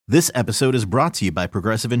This episode is brought to you by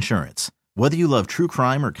Progressive Insurance. Whether you love true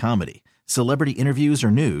crime or comedy, celebrity interviews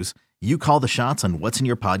or news, you call the shots on what's in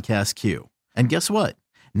your podcast queue. And guess what?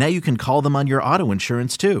 Now you can call them on your auto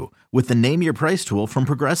insurance too with the Name Your Price tool from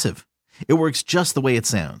Progressive. It works just the way it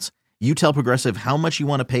sounds. You tell Progressive how much you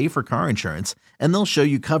want to pay for car insurance, and they'll show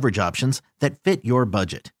you coverage options that fit your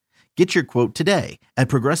budget. Get your quote today at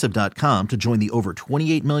Progressive.com to join the over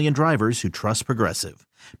 28 million drivers who trust Progressive.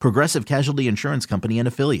 Progressive Casualty Insurance Company and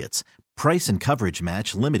Affiliates. Price and coverage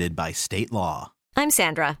match limited by state law. I'm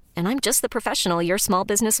Sandra, and I'm just the professional your small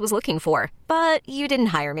business was looking for. But you didn't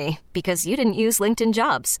hire me because you didn't use LinkedIn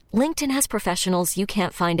Jobs. LinkedIn has professionals you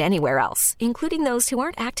can't find anywhere else, including those who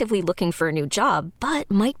aren't actively looking for a new job, but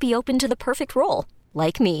might be open to the perfect role,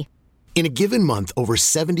 like me. In a given month, over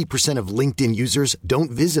 70% of LinkedIn users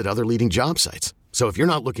don't visit other leading job sites. So if you're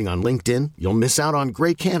not looking on LinkedIn, you'll miss out on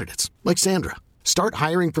great candidates like Sandra. Start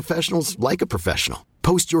hiring professionals like a professional.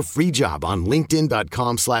 Post your free job on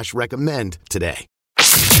linkedin.com/recommend today.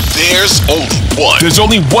 There's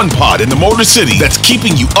only one pod in the Motor City that's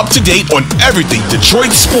keeping you up to date on everything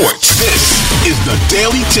Detroit sports. This is the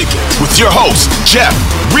Daily Ticket with your host, Jeff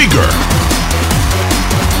Rieger.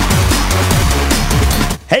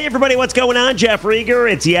 Hey everybody, what's going on? Jeff Rieger.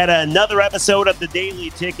 It's yet another episode of the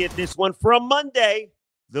Daily Ticket. This one from Monday,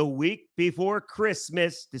 the week before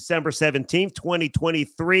Christmas, December 17th,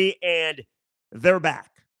 2023, and they're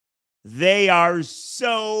back. They are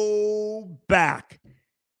so back.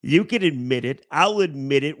 You can admit it. I'll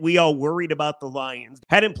admit it. We all worried about the Lions.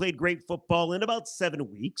 Hadn't played great football in about 7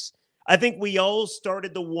 weeks. I think we all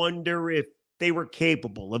started to wonder if they were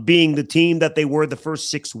capable of being the team that they were the first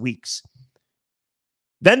 6 weeks.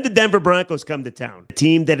 Then the Denver Broncos come to town, a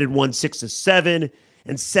team that had won 6 of 7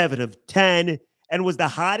 and 7 of 10 and was the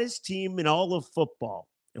hottest team in all of football.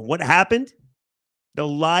 And what happened? The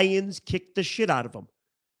Lions kicked the shit out of them.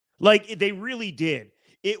 Like, they really did.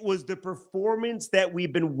 It was the performance that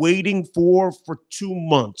we've been waiting for 2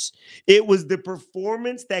 months. It was the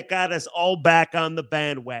performance that got us all back on the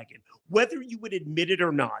bandwagon, whether you would admit it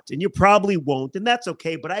or not. And you probably won't, and that's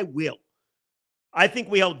okay, but I will. I think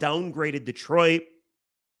we all downgraded Detroit.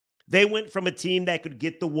 They went from a team that could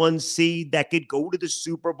get the 1 seed, that could go to the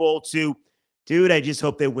Super Bowl to, dude, I just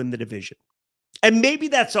hope they win the division. And maybe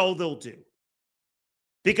that's all they'll do.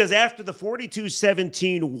 Because after the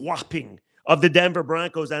 42-17 whopping of the Denver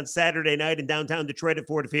Broncos on Saturday night in downtown Detroit at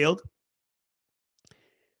Ford Field,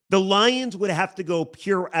 the Lions would have to go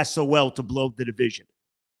pure SOL to blow the division.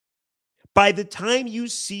 By the time you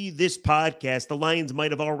see this podcast, the Lions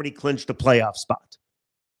might have already clinched a playoff spot.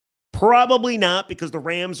 Probably not because the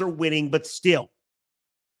Rams are winning, but still.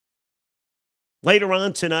 Later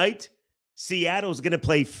on tonight, Seattle's going to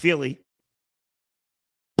play Philly.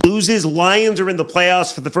 Loses, Lions are in the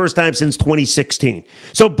playoffs for the first time since 2016.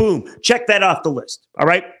 So boom, check that off the list, all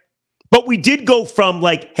right? But we did go from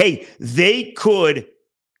like, hey, they could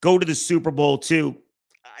go to the Super Bowl to,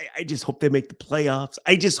 I just hope they make the playoffs.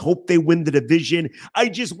 I just hope they win the division. I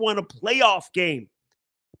just want a playoff game.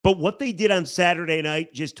 But what they did on Saturday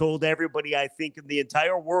night just told everybody, I think, in the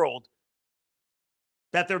entire world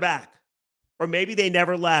that they're back. Or maybe they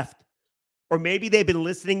never left. Or maybe they've been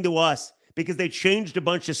listening to us because they changed a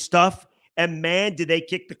bunch of stuff. And man, did they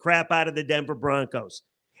kick the crap out of the Denver Broncos.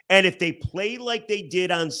 And if they play like they did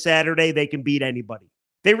on Saturday, they can beat anybody.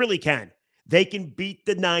 They really can. They can beat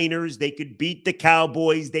the Niners. They could beat the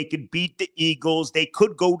Cowboys. They could beat the Eagles. They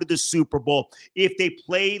could go to the Super Bowl if they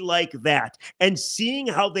play like that. And seeing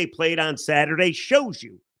how they played on Saturday shows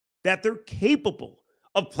you that they're capable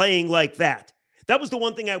of playing like that. That was the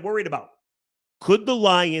one thing I worried about. Could the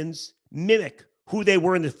Lions mimic who they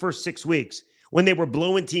were in the first 6 weeks when they were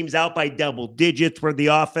blowing teams out by double digits, where the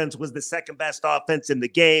offense was the second best offense in the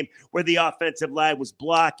game, where the offensive line was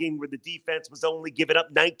blocking, where the defense was only giving up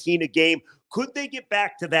 19 a game? Could they get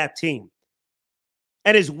back to that team?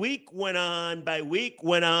 And as week went on,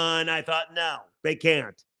 I thought, no, they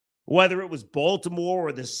can't. Whether it was Baltimore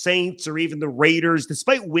or the Saints or even the Raiders,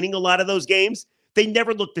 despite winning a lot of those games, they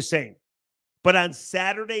never looked the same. But on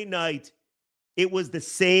Saturday night, it was the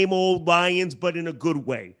same old Lions, but in a good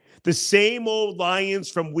way. The same old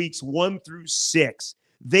Lions from weeks 1 through 6.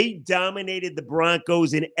 They dominated the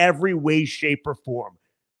Broncos in every way, shape, or form.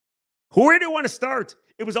 Where do you want to start?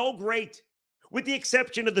 It was all great, with the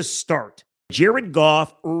exception of the start. Jared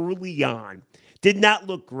Goff early on did not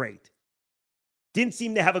look great. Didn't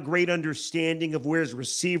seem to have a great understanding of where his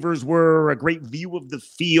receivers were, a great view of the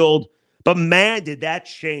field. But man, did that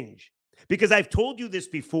change. Because I've told you this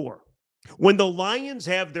before. When the Lions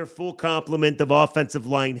have their full complement of offensive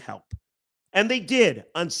line help, and they did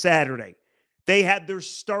on Saturday, They had their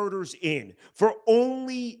starters in for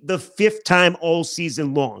only the 5th time all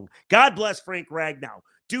season long. God bless Frank Ragnow.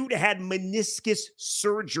 Dude had meniscus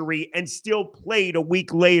surgery and still played a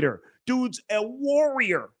week later. Dude's a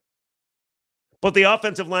warrior. But the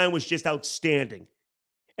offensive line was just outstanding.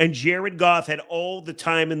 And Jared Goff had all the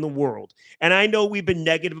time in the world. And I know we've been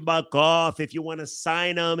negative about Goff. If you want to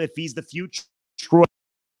sign him, if he's the future.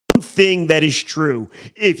 One thing that is true,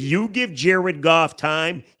 if you give Jared Goff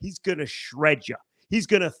time, he's going to shred you. He's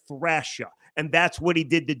going to thrash you. And that's what he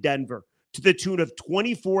did to Denver, to the tune of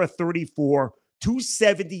 24-34,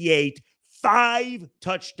 278, 5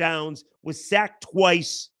 touchdowns, was sacked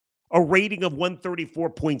twice, a rating of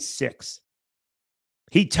 134.6.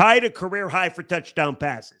 He tied a career high for touchdown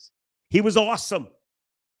passes. He was awesome.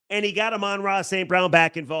 And he got Amon-Ra St. Brown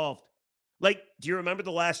back involved. Like, do you remember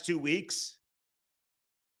the last 2 weeks?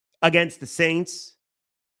 Against the Saints,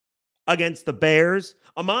 against the Bears,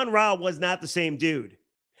 Amon-Ra was not the same dude.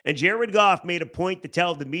 And Jared Goff made a point to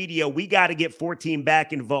tell the media, we got to get 14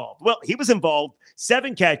 back involved. Well, he was involved.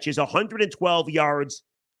 7 catches, 112 yards,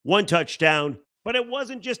 1 touchdown. But it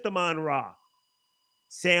wasn't just Amon-Ra.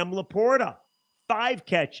 Sam Laporta, 5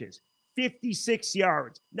 catches, 56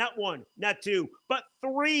 yards. Not 1, not 2, but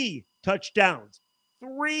 3 touchdowns.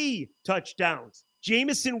 3 touchdowns.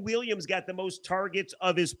 Jameson Williams got the most targets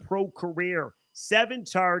of his pro career. 7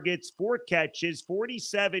 targets, 4 catches,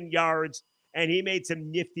 47 yards, and he made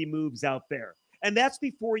some nifty moves out there. And that's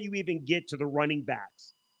before you even get to the running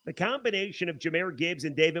backs. The combination of Jahmyr Gibbs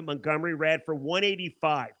and David Montgomery ran for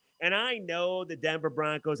 185. And I know the Denver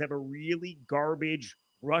Broncos have a really garbage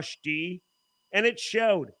rush D, and it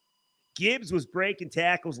showed. Gibbs was breaking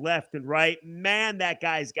tackles left and right. Man, that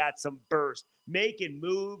guy's got some burst, making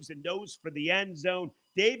moves and nose for the end zone.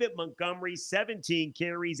 David Montgomery, 17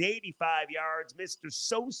 carries, 85 yards. Mr.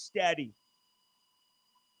 So steady.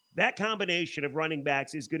 That combination of running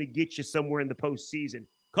backs is going to get you somewhere in the postseason.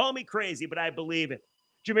 Call me crazy, but I believe it.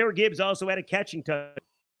 Jahmyr Gibbs also had a catching touchdown.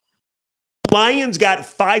 Lions got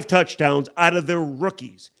 5 touchdowns out of their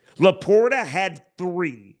rookies. Laporta had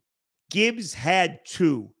 3. Gibbs had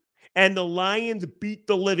 2. And the Lions beat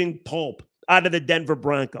the living pulp out of the Denver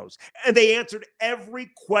Broncos. And they answered every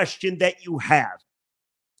question that you have.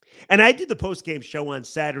 And I did the postgame show on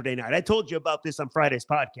Saturday night. I told you about this on Friday's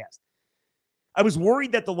podcast. I was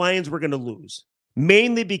worried that the Lions were going to lose,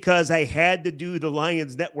 mainly because I had to do the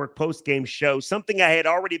Lions Network postgame show, something I had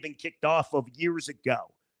already been kicked off of years ago.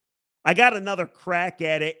 I got another crack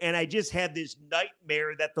at it, and I just had this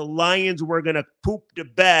nightmare that the Lions were going to poop to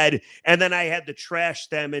bed, and then I had to trash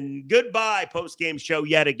them, and goodbye postgame show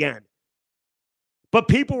yet again. But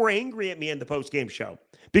people were angry at me in the postgame show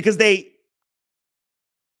because they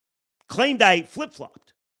claimed I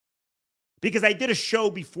flip-flopped. Because I did a show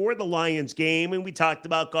before the Lions game, and we talked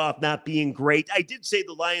about Goff not being great. I did say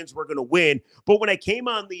the Lions were going to win, but when I came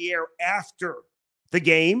on the air after the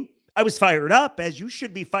game, I was fired up, as you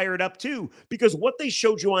should be fired up too, because what they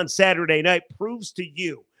showed you on Saturday night proves to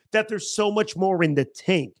you that there's so much more in the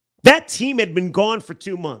tank. That team had been gone for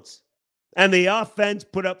 2 months, and the offense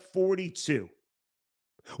put up 42.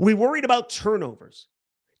 We worried about turnovers.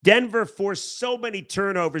 Denver forced so many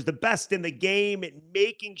turnovers, the best in the game at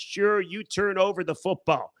making sure you turn over the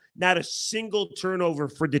football. Not a single turnover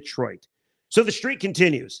for Detroit. So the streak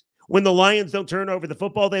continues. When the Lions don't turn over the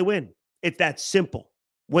football, they win. It's that simple.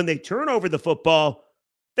 When they turn over the football,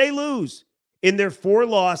 they lose. In their 4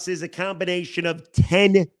 losses, a combination of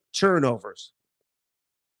 10 turnovers.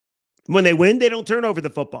 When they win, they don't turn over the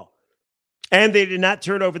football. And they did not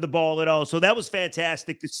turn over the ball at all. So that was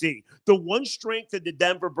fantastic to see. The one strength of the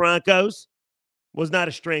Denver Broncos was not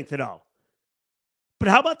a strength at all. But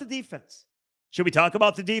how about the defense? Should we talk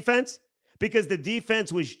about the defense? Because the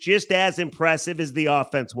defense was just as impressive as the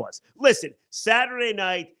offense was. Listen, Saturday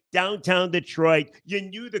night, downtown Detroit, you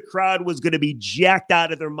knew the crowd was going to be jacked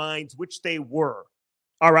out of their minds, which they were.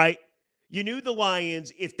 All right? You knew the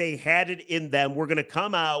Lions, if they had it in them, were going to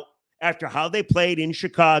come out after how they played in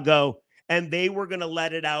Chicago, and they were going to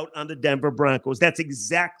let it out on the Denver Broncos. That's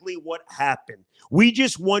exactly what happened. We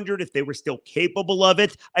just wondered if they were still capable of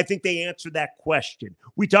it. I think they answered that question.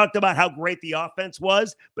 We talked about how great the offense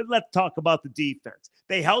was, but let's talk about the defense.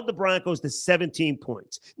 They held the Broncos to 17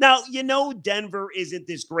 points. Now, you know Denver isn't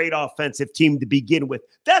this great offensive team to begin with.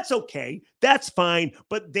 That's okay. That's fine.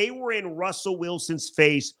 But they were in Russell Wilson's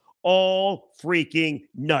face all freaking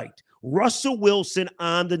night. Russell Wilson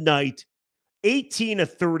on the night, 18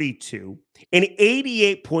 of 32, an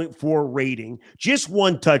 88.4 rating, just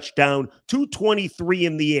 1 touchdown, 223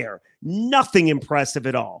 in the air. Nothing impressive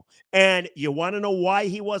at all. And you want to know why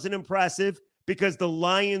he wasn't impressive? Because the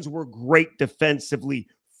Lions were great defensively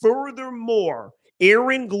Furthermore,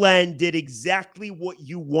 Aaron Glenn did exactly what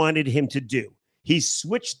you wanted him to do. He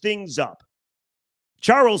switched things up.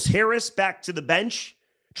 Charles Harris back to the bench,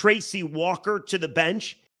 Tracy Walker to the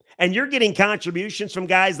bench, and you're getting contributions from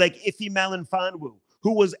guys like Ife Melifonwu,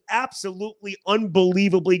 who was absolutely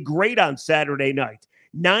unbelievably great on Saturday night.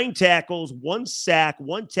 9 tackles, 1 sack,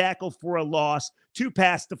 1 tackle for a loss, 2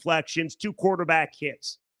 pass deflections, 2 quarterback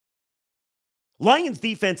hits. Lions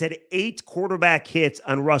defense had 8 quarterback hits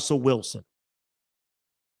on Russell Wilson.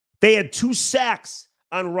 They had 2 sacks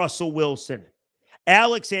on Russell Wilson.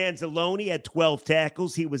 Alex Anzalone had 12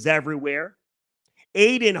 tackles. He was everywhere.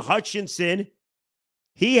 Aiden Hutchinson,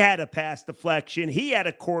 he had a pass deflection. He had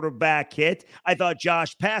a quarterback hit. I thought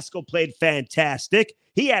Josh Paschal played fantastic.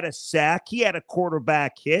 He had a sack. He had a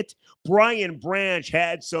quarterback hit. Brian Branch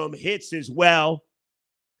had some hits as well.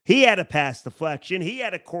 He had a pass deflection. He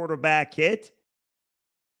had a quarterback hit.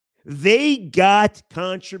 They got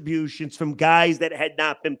contributions from guys that had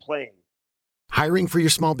not been playing. Hiring for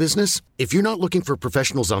your small business? If you're not looking for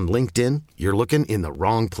professionals on LinkedIn, you're looking in the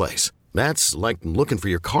wrong place. That's like looking for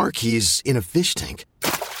your car keys in a fish tank.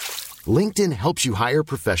 LinkedIn helps you hire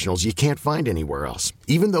professionals you can't find anywhere else,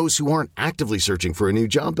 even those who aren't actively searching for a new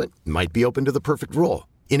job but might be open to the perfect role.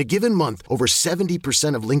 In a given month, over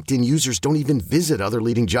 70% of LinkedIn users don't even visit other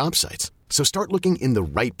leading job sites. So start looking in the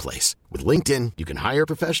right place. With LinkedIn, you can hire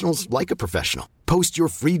professionals like a professional. Post your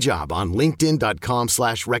free job on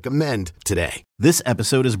linkedin.com/recommend today. This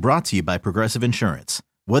episode is brought to you by Progressive Insurance.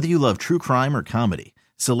 Whether you love true crime or comedy,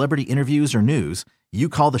 celebrity interviews or news, you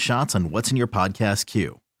call the shots on what's in your podcast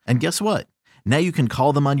queue. And guess what? Now you can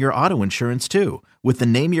call them on your auto insurance too with the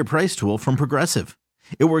Name Your Price tool from Progressive.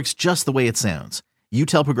 It works just the way it sounds. You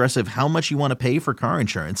tell Progressive how much you want to pay for car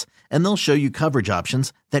insurance, and they'll show you coverage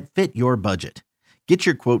options that fit your budget. Get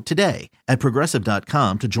your quote today at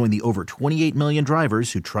Progressive.com to join the over 28 million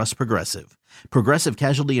drivers who trust Progressive. Progressive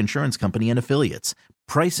Casualty Insurance Company and Affiliates.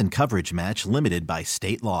 Price and coverage match limited by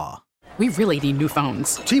state law. We really need new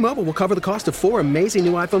phones. T-Mobile will cover the cost of 4 amazing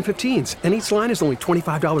new iPhone 15s, and each line is only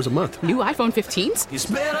 $25 a month. New iPhone 15s? It's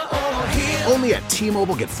better over here. Only at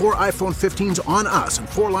T-Mobile, get 4 iPhone 15s on us and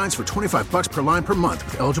 4 lines for $25 per line per month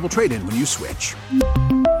with eligible trade-in when you switch.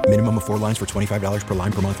 Minimum of 4 lines for $25 per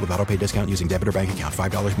line per month with autopay discount using debit or bank account.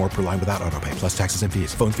 $5 more per line without autopay, plus taxes and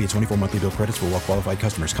fees. Phone fee at 24 monthly bill credits for well-qualified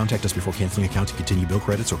customers. Contact us before canceling account to continue bill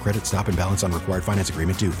credits or credit stop and balance on required finance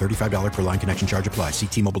agreement due. $35 per line connection charge applies. See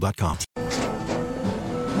T-Mobile.com.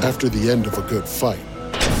 After the end of a good fight,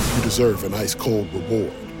 you deserve an ice-cold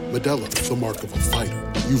reward. Modelo is the mark of a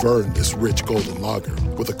fighter. You've earned this rich golden lager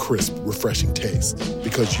with a crisp, refreshing taste.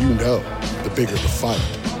 Because you know, the bigger the fight,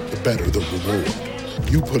 the better the reward.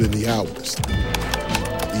 You put in the hours,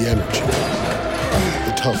 the energy,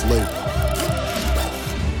 the tough labor.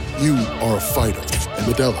 You are a fighter, and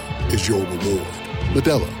Modelo is your reward.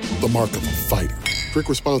 Modelo, the mark of a fighter. Drink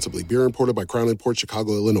responsibly. Beer imported by Crown Imports,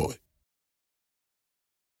 Chicago, Illinois.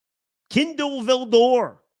 Kindle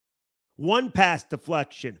Vildor, 1 pass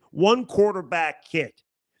deflection, 1 quarterback hit.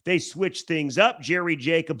 They switched things up. Jerry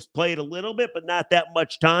Jacobs played a little bit, but not that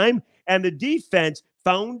much time. And the defense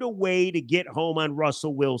found a way to get home on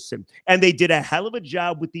Russell Wilson. And they did a hell of a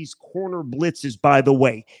job with these corner blitzes, by the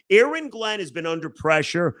way. Aaron Glenn has been under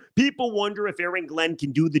pressure. People wonder if Aaron Glenn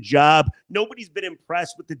can do the job. Nobody's been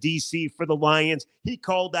impressed with the DC for the Lions. He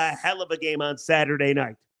called a hell of a game on Saturday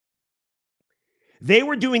night. They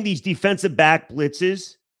were doing these defensive back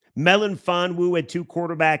blitzes. Melifonwu had 2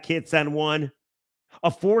 quarterback hits on 1. A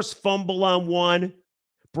forced fumble on 1.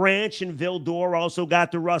 Branch and Vildor also got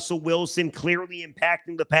to Russell Wilson, clearly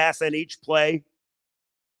impacting the pass on each play.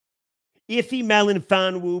 Ife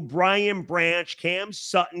Melifonwu, Brian Branch, Cam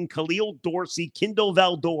Sutton, Khalil Dorsey, Kindle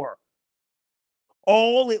Vildor.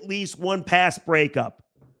 All at least 1 pass breakup.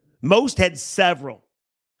 Most had several.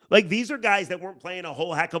 Like, these are guys that weren't playing a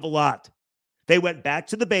whole heck of a lot. They went back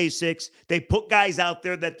to the basics. They put guys out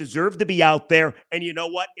there that deserve to be out there. And you know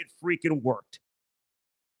what? It freaking worked.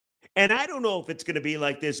 And I don't know if it's going to be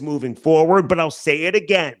like this moving forward, but I'll say it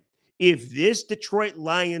again. If this Detroit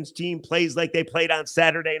Lions team plays like they played on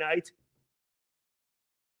Saturday night,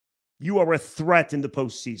 you are a threat in the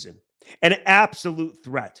postseason. An absolute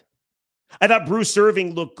threat. I thought Bruce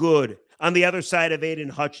Irving looked good on the other side of Aiden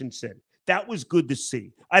Hutchinson. That was good to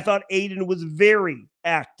see. I thought Aiden was very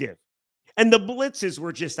active. And the blitzes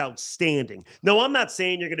were just outstanding. No, I'm not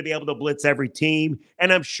saying you're going to be able to blitz every team.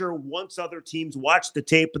 And I'm sure once other teams watch the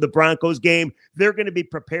tape of the Broncos game, they're going to be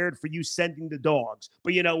prepared for you sending the dogs.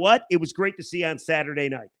 But you know what? It was great to see on Saturday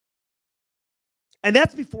night. And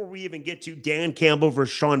that's before we even get to Dan Campbell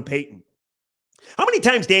versus Sean Payton. How many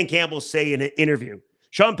times Dan Campbell say in an interview,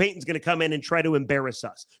 Sean Payton's going to come in and try to embarrass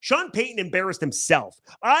us. Sean Payton embarrassed himself.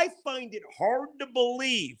 I find it hard to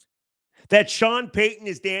believe that Sean Payton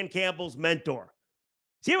is Dan Campbell's mentor.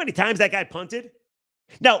 See how many times that guy punted?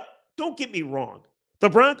 Now, don't get me wrong. The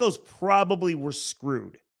Broncos probably were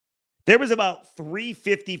screwed. There was about 3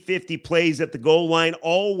 50-50 plays at the goal line,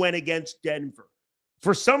 all went against Denver.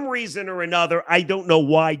 For some reason or another, I don't know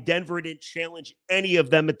why, Denver didn't challenge any of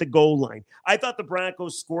them at the goal line. I thought the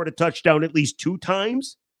Broncos scored a touchdown at least 2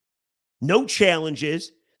 times. No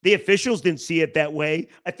challenges. The officials didn't see it that way.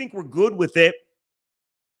 I think we're good with it.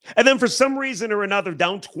 And then for some reason or another,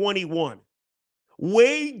 down 21,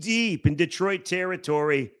 way deep in Detroit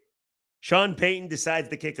territory, Sean Payton decides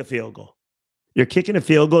to kick a field goal. You're kicking a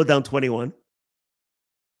field goal down 21?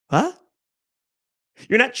 Huh?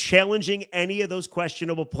 You're not challenging any of those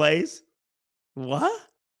questionable plays? What?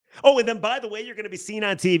 Oh, and then, by the way, you're going to be seen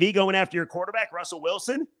on TV going after your quarterback, Russell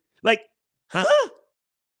Wilson? Like, huh?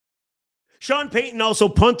 Sean Payton also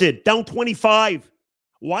punted down 25.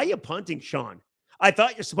 Why are you punting, Sean? I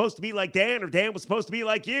thought you're supposed to be like Dan, or Dan was supposed to be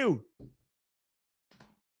like you.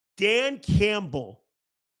 Dan Campbell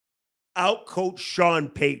outcoached Sean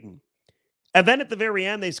Payton. And then at the very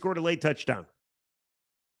end, they scored a late touchdown.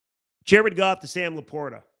 Jared Goff to Sam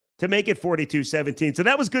Laporta to make it 42-17. So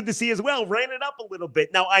that was good to see as well. Ran it up a little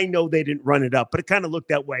bit. Now, I know they didn't run it up, but it kind of looked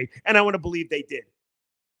that way. And I want to believe they did.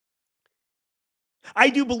 I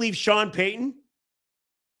do believe Sean Payton,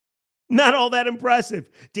 not all that impressive.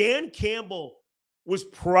 Dan Campbell was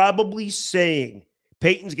probably saying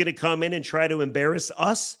Payton's going to come in and try to embarrass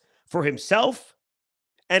us for himself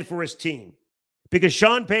and for his team. Because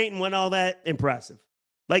Sean Payton wasn't all that impressive.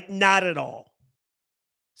 Like, not at all.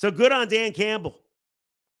 So good on Dan Campbell.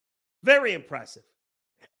 Very impressive.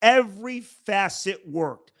 Every facet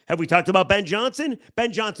worked. Have we talked about Ben Johnson?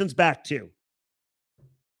 Ben Johnson's back too.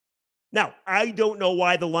 Now, I don't know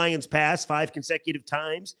why the Lions passed 5 consecutive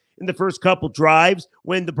times in the first couple drives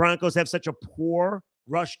when the Broncos have such a poor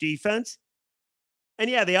rush defense. And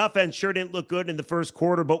yeah, the offense sure didn't look good in the first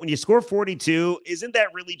quarter, but when you score 42, isn't that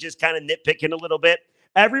really just kind of nitpicking a little bit?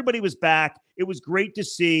 Everybody was back. It was great to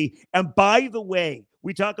see. And by the way,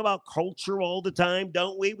 we talk about culture all the time,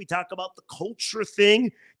 don't we? We talk about the culture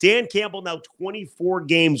thing. Dan Campbell now 24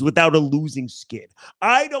 games without a losing skid.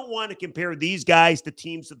 I don't want to compare these guys to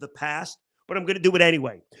teams of the past, but I'm going to do it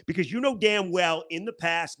anyway. Because you know damn well in the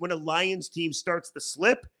past, when a Lions team starts to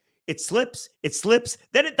slip, it slips,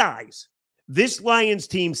 then it dies. This Lions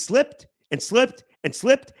team slipped and slipped and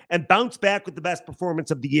slipped and bounced back with the best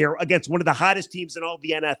performance of the year against one of the hottest teams in all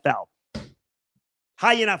the NFL.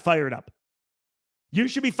 How you not fired up? You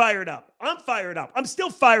should be fired up. I'm fired up. I'm still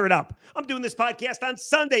fired up. I'm doing this podcast on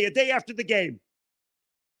Sunday, a day after the game.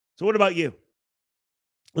 So what about you?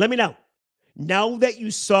 Let me know. Now that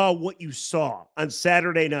you saw what you saw on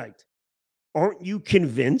Saturday night, aren't you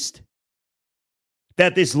convinced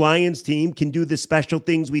that this Lions team can do the special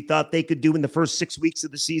things we thought they could do in the first 6 weeks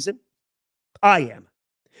of the season? I am.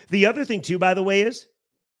 The other thing, too, by the way, is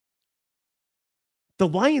the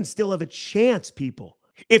Lions still have a chance, people.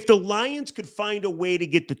 If the Lions could find a way to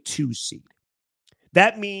get the 2 seed,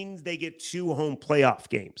 that means they get 2 home playoff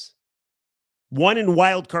games. One in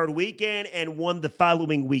wild card weekend and one the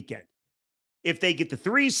following weekend. If they get the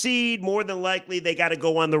 3 seed, more than likely they got to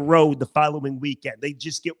go on the road the following weekend. They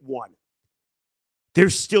just get 1.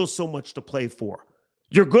 There's still so much to play for.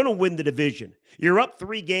 You're going to win the division. You're up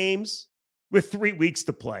 3 games with 3 weeks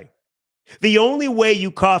to play. The only way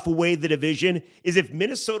you cough away the division is if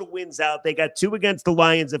Minnesota wins out. They got 2 against the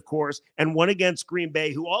Lions, of course, and 1 against Green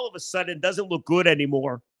Bay, who all of a sudden doesn't look good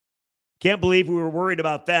anymore. Can't believe we were worried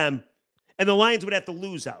about them. And the Lions would have to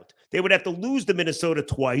lose out. They would have to lose to Minnesota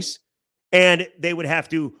twice, and they would have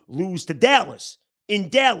to lose to Dallas in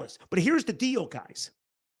Dallas. But here's the deal, guys.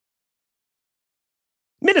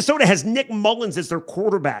 Minnesota has Nick Mullins as their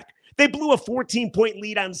quarterback. They blew a 14-point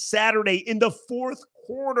lead on Saturday in the 4th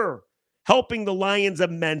quarter, helping the Lions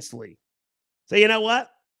immensely. So you know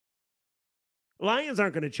what? Lions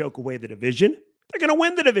aren't going to choke away the division. They're going to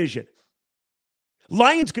win the division.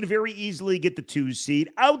 Lions could very easily get the 2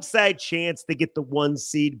 seed. Outside chance they get the 1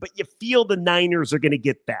 seed, but you feel the Niners are going to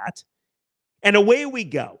get that. And away we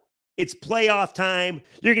go. It's playoff time.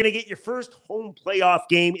 You're going to get your first home playoff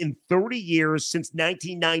game in 30 years since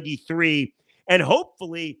 1993. And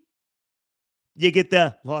hopefully you get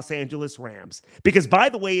the Los Angeles Rams. Because, by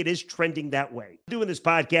the way, it is trending that way. I'm doing this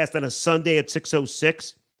podcast on a Sunday at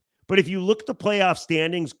 6:06. But if you look at the playoff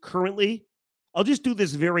standings currently, I'll just do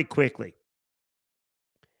this very quickly.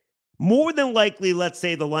 More than likely, let's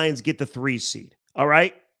say the Lions get the 3 seed. All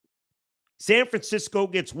right? San Francisco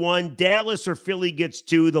gets 1, Dallas or Philly gets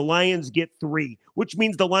 2, the Lions get 3, which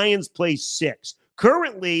means the Lions play 6.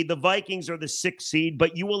 Currently, the Vikings are the 6th seed,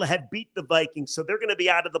 but you will have beat the Vikings, so they're going to be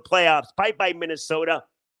out of the playoffs. Bye-bye, Minnesota.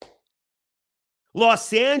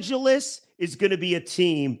 Los Angeles is going to be a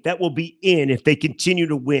team that will be in if they continue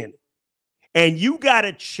to win. And you got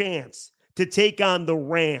a chance to take on the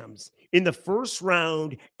Rams in the first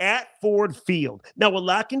round at Ford Field. Now, a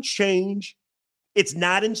lot can change. It's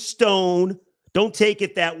not in stone. Don't take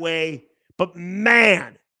it that way. But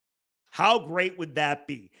man, how great would that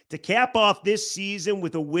be? To cap off this season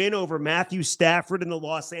with a win over Matthew Stafford and the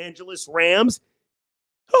Los Angeles Rams.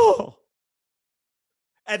 Oh.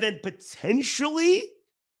 And then potentially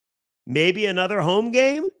maybe another home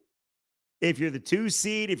game. If you're the 2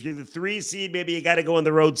 seed, if you're the 3 seed, maybe you got to go on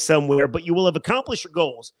the road somewhere, but you will have accomplished your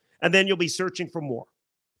goals, and then you'll be searching for more.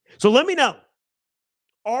 So let me know.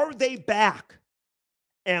 Are they back?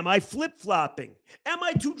 Am I flip-flopping? Am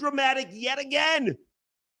I too dramatic yet again?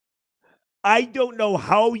 I don't know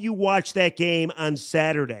how you watch that game on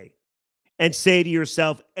Saturday and say to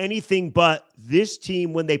yourself anything but this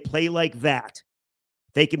team, when they play like that,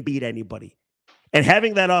 they can beat anybody. And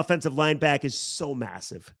having that offensive line back is so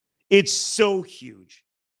massive. It's so huge.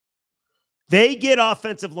 They get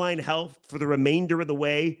offensive line health for the remainder of the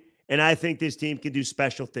way, and I think this team can do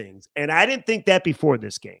special things. And I didn't think that before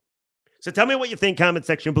this game. So tell me what you think, comment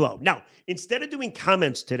section below. Now, instead of doing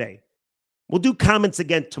comments today, we'll do comments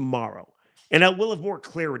again tomorrow, and I will have more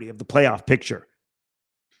clarity of the playoff picture.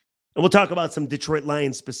 And we'll talk about some Detroit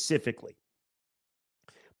Lions specifically.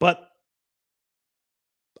 But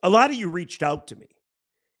a lot of you reached out to me.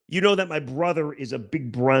 You know that my brother is a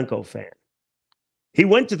big Bronco fan. He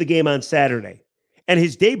went to the game on Saturday, and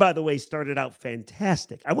his day, by the way, started out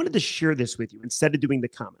fantastic. I wanted to share this with you instead of doing the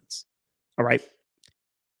comments. All right?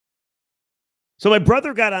 So my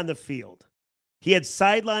brother got on the field. He had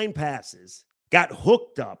sideline passes, got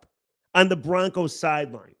hooked up on the Broncos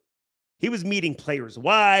sideline. He was meeting players'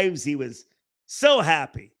 wives. He was so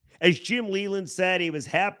happy. As Jim Leland said, he was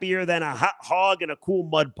happier than a hot hog in a cool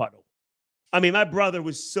mud puddle. I mean, my brother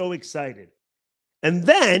was so excited. And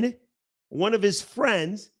then one of his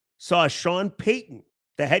friends saw Sean Payton,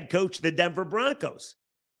 the head coach of the Denver Broncos.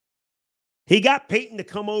 He got Payton to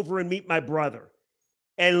come over and meet my brother.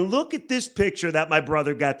 And look at this picture that my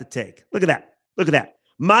brother got to take. Look at that. Look at that.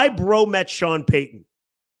 My bro met Sean Payton.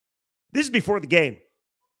 This is before the game.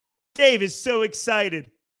 Dave is so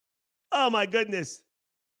excited. Oh, my goodness.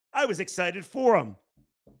 I was excited for him.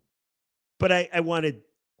 But I wanted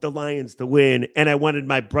the Lions to win, and I wanted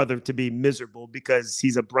my brother to be miserable because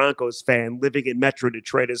he's a Broncos fan living in Metro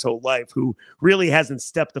Detroit his whole life who really hasn't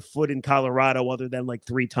stepped a foot in Colorado other than like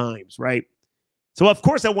 3 times, right? So, of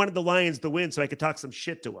course, I wanted the Lions to win so I could talk some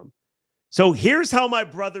shit to him. So here's how my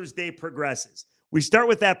brother's day progresses. We start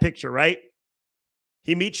with that picture, right?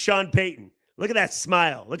 He meets Sean Payton. Look at that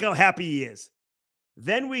smile. Look how happy he is.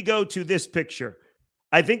 Then we go to this picture.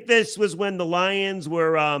 I think this was when the Lions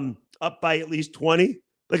were up by at least 20.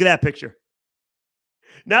 Look at that picture.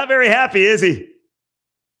 Not very happy, is he?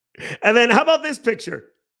 And then how about this picture?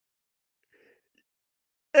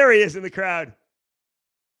 There he is in the crowd.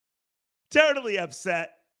 Totally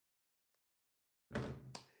upset.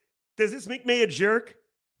 Does this make me a jerk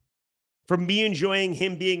for me enjoying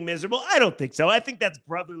him being miserable? I don't think so. I think that's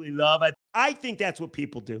brotherly love. I think that's what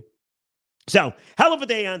people do. So, hell of a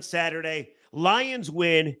day on Saturday. Lions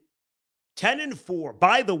win 10-4.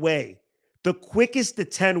 By the way, the quickest to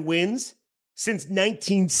 10 wins since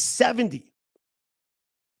 1970.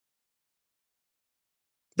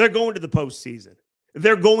 They're going to the postseason.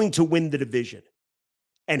 They're going to win the division.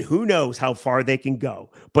 And who knows how far they can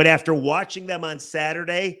go. But after watching them on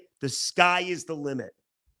Saturday, the sky is the limit.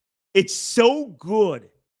 It's so good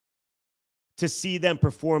to see them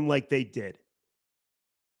perform like they did.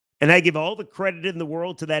 And I give all the credit in the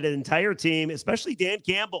world to that entire team, especially Dan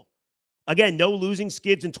Campbell. Again, no losing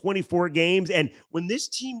skids in 24 games. And when this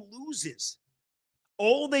team loses,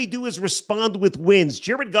 all they do is respond with wins.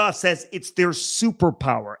 Jared Goff says it's their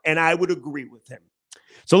superpower, and I would agree with him.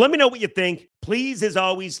 So let me know what you think. Please, as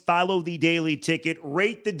always, follow the Daily Ticket,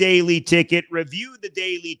 rate the Daily Ticket, review the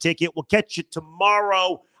Daily Ticket. We'll catch you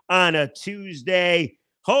tomorrow on a Tuesday.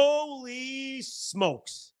 Holy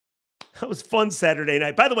smokes. That was fun Saturday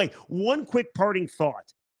night. By the way, one quick parting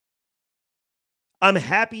thought. I'm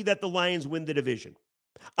happy that the Lions win the division.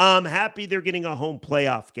 I'm happy they're getting a home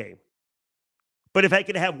playoff game. But if I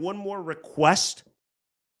could have one more request,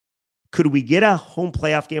 could we get a home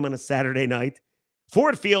playoff game on a Saturday night?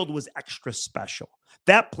 Ford Field was extra special.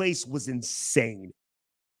 That place was insane.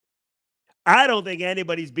 I don't think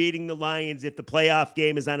anybody's beating the Lions if the playoff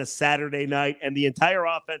game is on a Saturday night and the entire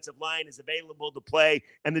offensive line is available to play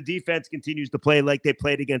and the defense continues to play like they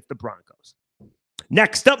played against the Broncos.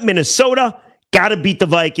 Next up, Minnesota. Got to beat the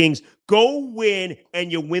Vikings. Go win, and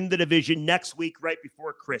you win the division next week right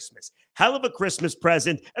before Christmas. Hell of a Christmas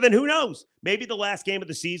present. And then who knows? Maybe the last game of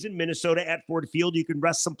the season, Minnesota at Ford Field, you can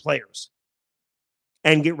rest some players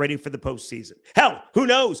and get ready for the postseason. Hell, who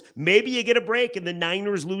knows? Maybe you get a break and the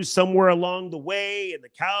Niners lose somewhere along the way and the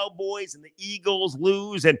Cowboys and the Eagles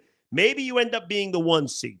lose, and maybe you end up being the 1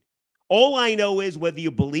 seed. All I know is whether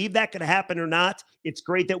you believe that could happen or not, it's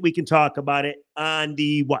great that we can talk about it on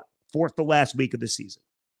the, fourth to last week of the season.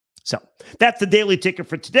 So that's the Daily Ticket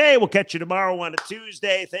for today. We'll catch you tomorrow on a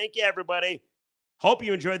Tuesday. Thank you, everybody. Hope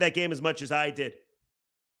you enjoyed that game as much as I did.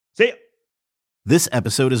 See ya. This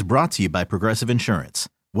episode is brought to you by Progressive Insurance.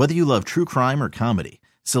 Whether you love true crime or comedy,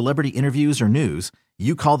 celebrity interviews or news,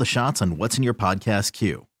 you call the shots on what's in your podcast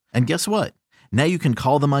queue. And guess what? Now you can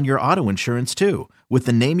call them on your auto insurance too with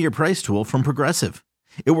the Name Your Price tool from Progressive.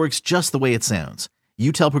 It works just the way it sounds.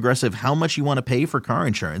 You tell Progressive how much you want to pay for car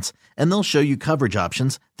insurance, and they'll show you coverage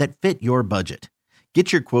options that fit your budget.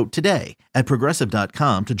 Get your quote today at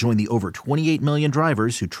Progressive.com to join the over 28 million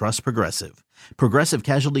drivers who trust Progressive. Progressive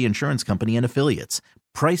Casualty Insurance Company and Affiliates.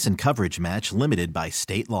 Price and coverage match limited by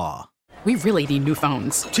state law. We really need new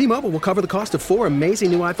phones. T-Mobile will cover the cost of 4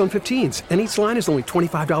 amazing new iPhone 15s, and each line is only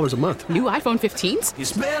 $25 a month. New iPhone 15s?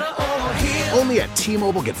 It's better over here. Only at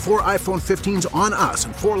T-Mobile, get 4 iPhone 15s on us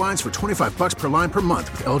and 4 lines for $25 per line per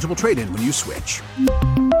month with eligible trade-in when you switch.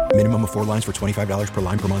 Minimum of 4 lines for $25 per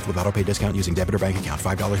line per month with autopay discount using debit or bank account.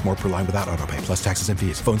 $5 more per line without autopay, plus taxes and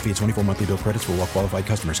fees. Phone fee at 24 monthly bill credits for well-qualified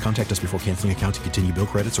customers. Contact us before canceling account to continue bill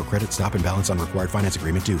credits or credit stop and balance on required finance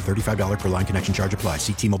agreement due. $35 per line connection charge applies.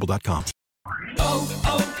 See T-Mobile.com.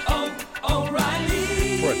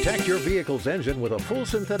 O'Reilly. Protect your vehicle's engine with a full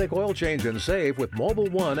synthetic oil change and save with Mobil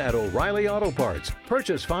 1 at O'Reilly Auto Parts.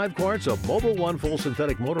 Purchase 5 quarts of Mobil 1 full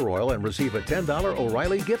synthetic motor oil and receive a $10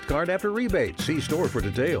 O'Reilly gift card after rebate. See store for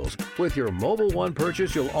details. With your Mobil 1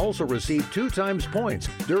 purchase, you'll also receive 2 times points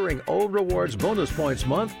during Old Rewards Bonus Points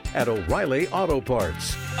Month at O'Reilly Auto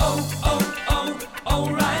Parts.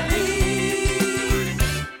 O'Reilly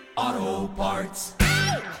Auto Parts.